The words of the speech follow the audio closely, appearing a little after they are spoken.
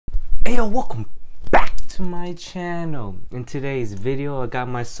Hey yo, welcome back to my channel. In today's video I got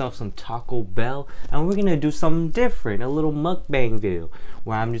myself some Taco Bell and we're gonna do something different, a little mukbang video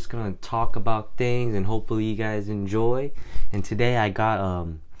where I'm just gonna talk about things and hopefully you guys enjoy. And today I got I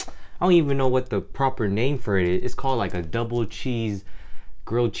don't even know what the proper name for it is. It's called like a double cheese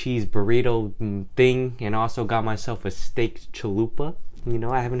grilled cheese burrito thing, and I also got myself a steak chalupa. You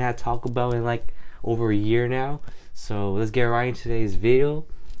know, I haven't had Taco Bell in like over a year now, so let's get right into today's video.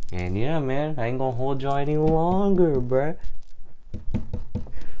 And yeah, man, I ain't gonna hold y'all any longer, bruh.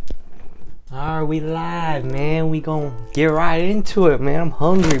 Alright, we live, man. We gonna get right into it, man. I'm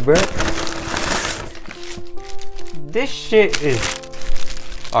hungry, bruh. This shit is...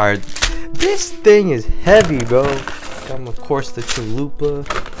 Alright, this thing is heavy, bro. Got, of course, the chalupa,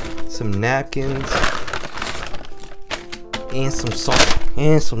 some napkins, and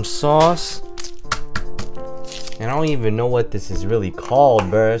some sauce. And I don't even know what this is really called,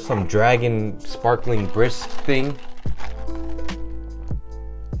 bruh. Some dragon sparkling brisk thing.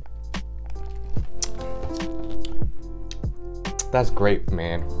 That's great,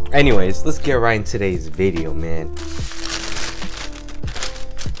 man. Anyways, let's get right into today's video, man.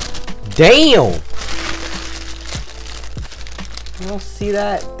 Damn! You don't see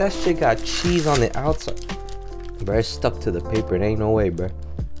that? That shit got cheese on the outside. Bruh, it's stuck to the paper. There ain't no way, bruh.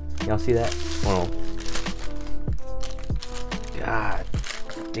 Y'all see that? Hold on. God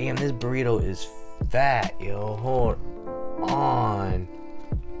damn, this burrito is fat, yo. Hold on.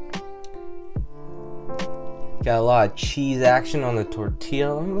 Got a lot of cheese action on the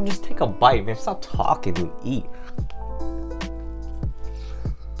tortilla. Let me just take a bite, man. Stop talking and eat.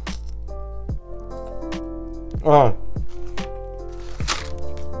 Oh.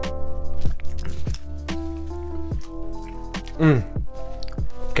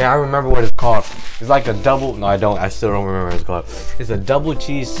 Okay, I remember what it's called. It's like a double... No, I don't. I still don't remember what it's called. It's a double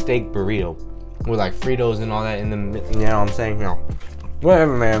cheese steak burrito with like Fritos and all that in the... You know what I'm saying? You know.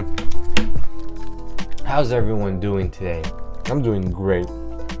 Whatever, man. How's everyone doing today? I'm doing great.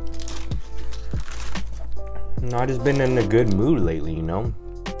 You know, I just been in a good mood lately, you know?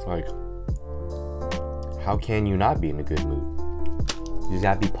 Like, how can you not be in a good mood? You just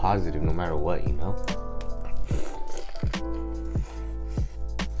gotta be positive no matter what, you know?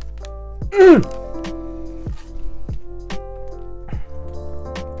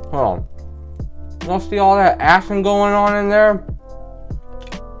 Hold on. Y'all see all that action going on in there?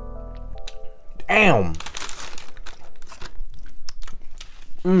 Damn.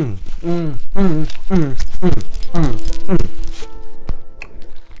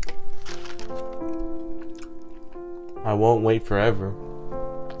 I won't wait forever.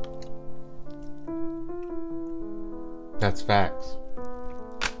 That's facts.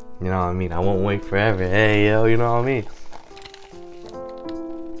 You know what I mean? I won't wait forever. Hey, yo, you know what I mean?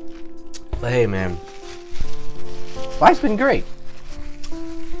 But hey, man. Life's been great.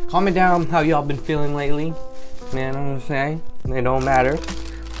 Comment down how y'all been feeling lately. Man, I'm gonna say it don't matter.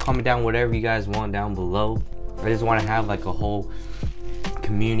 Comment down whatever you guys want down below. I just want to have like a whole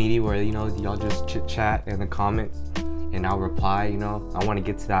community where, you know, y'all just chit chat in the comments and I'll reply. You know, I want to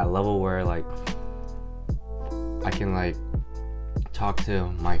get to that level where like I can like talk to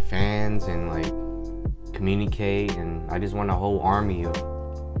my fans and like communicate, and I just want a whole army of,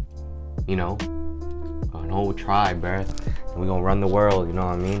 you know, a whole tribe, bruh. And we gonna run the world, you know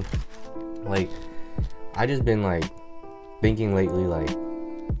what I mean? Like, I just been like thinking lately, like,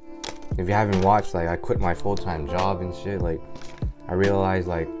 if you haven't watched, like, I quit my full-time job and shit. Like, I realized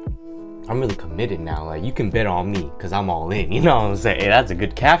like I'm really committed now. Like, you can bet on me because I'm all in, you know what I'm saying? Hey, that's a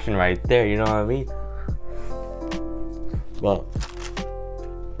good caption right there, you know what I mean? Well,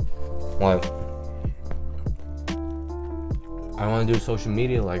 I want to do social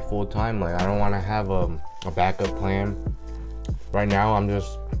media like full time. Like, I don't want to have a backup plan. Right now, I'm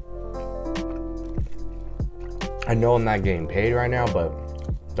just... I know I'm not getting paid right now, but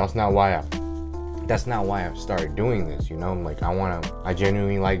that's not why I started doing this, you know? Like, I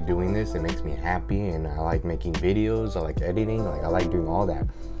genuinely like doing this. It makes me happy, and I like making videos. I like editing. Like, I like doing all that.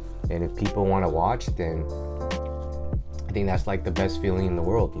 And if people want to watch, then I think that's like the best feeling in the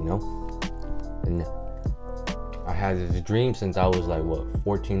world, you know? And I had this dream since I was like, what,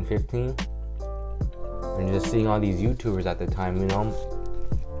 14, 15? And just seeing all these YouTubers at the time, you know,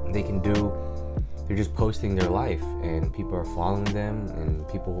 they're just posting their life and people are following them and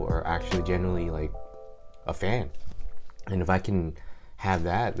people are actually genuinely like a fan. And if I can have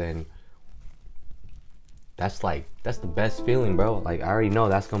that, then that's the best feeling, bro. Like, I already know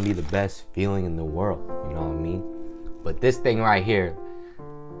that's gonna be the best feeling in the world, you know what I mean? But this thing right here,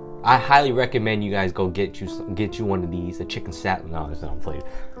 I highly recommend you guys go get you one of these, a chicken salad. No, that's not playing.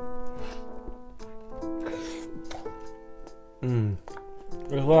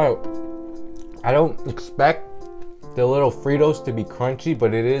 It's like, I don't expect the little Fritos to be crunchy,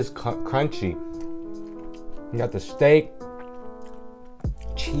 but it is crunchy. You got the steak,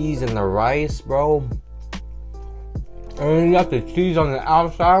 cheese, and the rice, bro. And then you got the cheese on the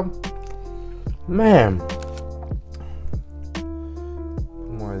outside. Man.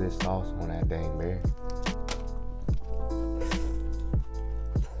 Put more of this sauce on that dang bear.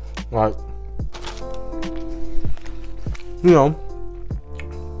 Like, you know,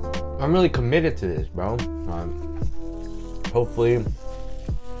 I'm really committed to this, bro. Hopefully,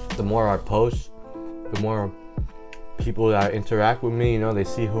 the more I post, the more people that interact with me, you know, they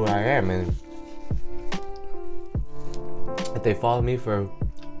see who I am, and if they follow me for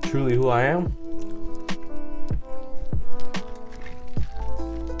truly who I am,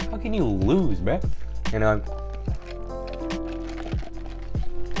 how can you lose, man? And you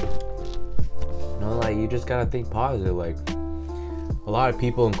know, like, you just gotta think positive. Like, a lot of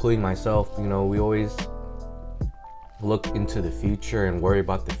people, including myself, you know, we always look into the future and worry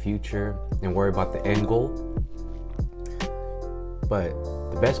about the future and worry about the end goal. But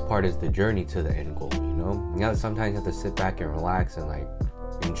the best part is the journey to the end goal, you know? You gotta sometimes have to sit back and relax and like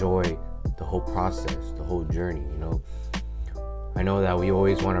enjoy the whole process, the whole journey, you know? I know that we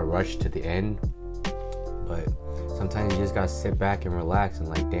always want to rush to the end, but sometimes you just gotta sit back and relax and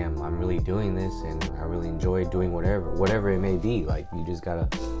like, damn, I'm really doing this and I really enjoy doing whatever it may be. Like, you just gotta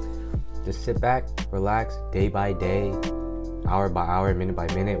just sit back, relax, day by day, hour by hour, minute by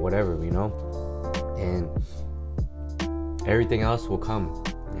minute, whatever, you know? And everything else will come,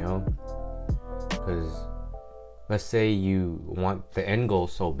 you know? Because let's say you want the end goal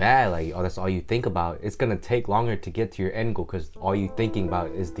so bad, like, oh, that's all you think about. It's gonna take longer to get to your end goal because all you're thinking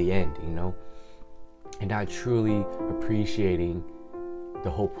about is the end, you know? And not truly appreciating the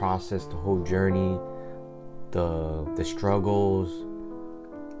whole process, the whole journey, the struggles.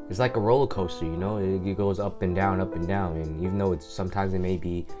 It's like a roller coaster, you know? It goes up and down, and even though it's sometimes it may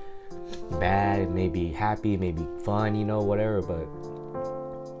be bad, it may be happy, it may be fun, you know, whatever, but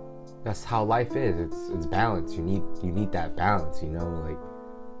that's how life is. It's balance. You need that balance, you know, like,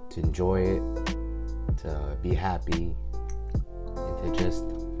 to enjoy it, to be happy, and to just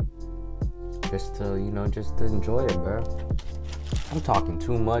to, you know, just to enjoy it, bro. I'm talking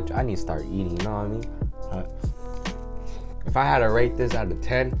too much. I need to start eating, you know what I mean? If I had to rate this out of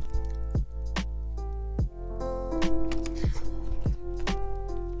 10,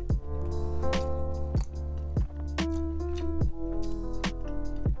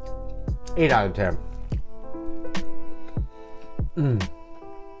 eight out of 10.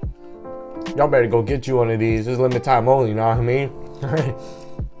 Y'all better go get you one of these. This is limited time only, you know what I mean?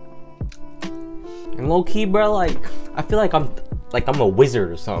 And low key, bro, like, I feel like I'm a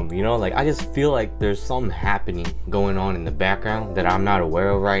wizard or something, you know? Like, I just feel like there's something happening going on in the background that I'm not aware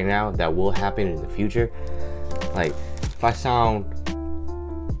of right now that will happen in the future. Like, if I sound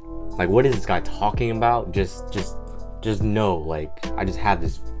like, what is this guy talking about? Just know, like, I just have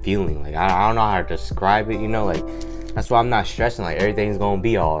this feeling. Like, I don't know how to describe it, you know? Like, that's why I'm not stressing. Like, everything's gonna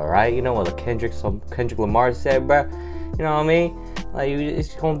be alright, you know what Kendrick Lamar said, bro? You know what I mean? Like,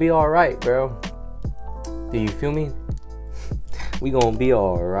 it's gonna be alright, bro. Do you feel me? We gonna be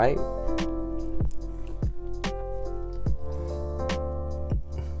alright.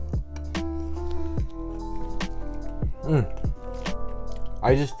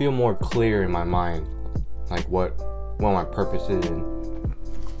 I just feel more clear in my mind, like what my purpose is, and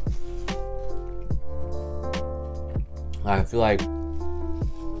I feel like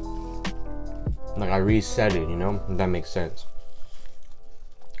I reset it, you know, if that makes sense.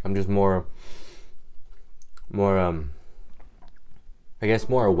 I'm just more I guess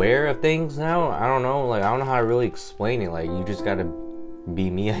more aware of things now. I don't know, like, I don't know how to really explain it. Like, you just gotta be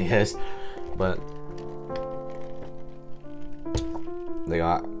me, I guess. But like,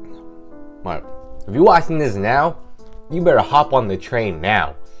 if you're watching this now, you better hop on the train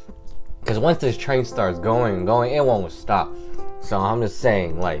now, because once this train starts going, it won't stop. So I'm just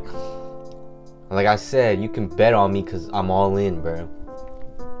saying, like I said, you can bet on me, because I'm all in, bro.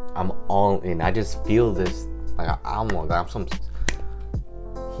 I'm all in. I just feel this, like, I'm some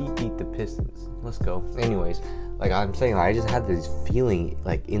he beat the Pistons. Let's go. Anyways, like I'm saying, like, I just had this feeling,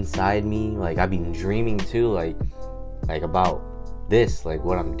 like, inside me. Like, I've been dreaming too, like about this, like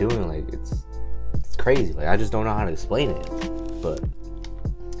what I'm doing. Like, it's crazy. Like, I just don't know how to explain it. But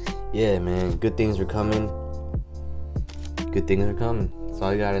yeah, man, good things are coming. Good things are coming. That's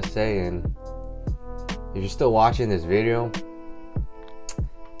all you gotta say. And if you're still watching this video,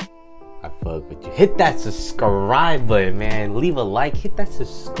 I fuck with you, hit that subscribe button, man. Leave a like, hit that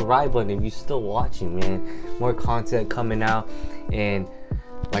subscribe button if you're still watching, man. More content coming out. And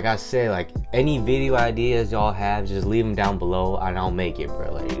like I said, like any video ideas y'all have, just leave them down below and I'll make it,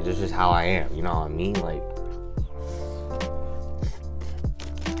 bro. Like this is just how I am, you know what I mean? Like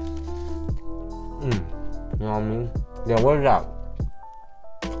you know what I mean? Yeah, what is that?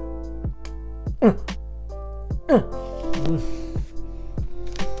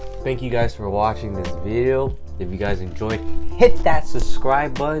 Thank you guys for watching this video. If you guys enjoyed, hit that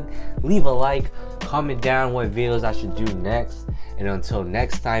subscribe button, leave a like, comment down what videos I should do next. And until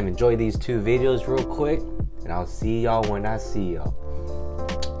next time, enjoy these 2 videos real quick, and I'll see y'all when I see y'all.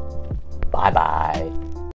 Bye bye.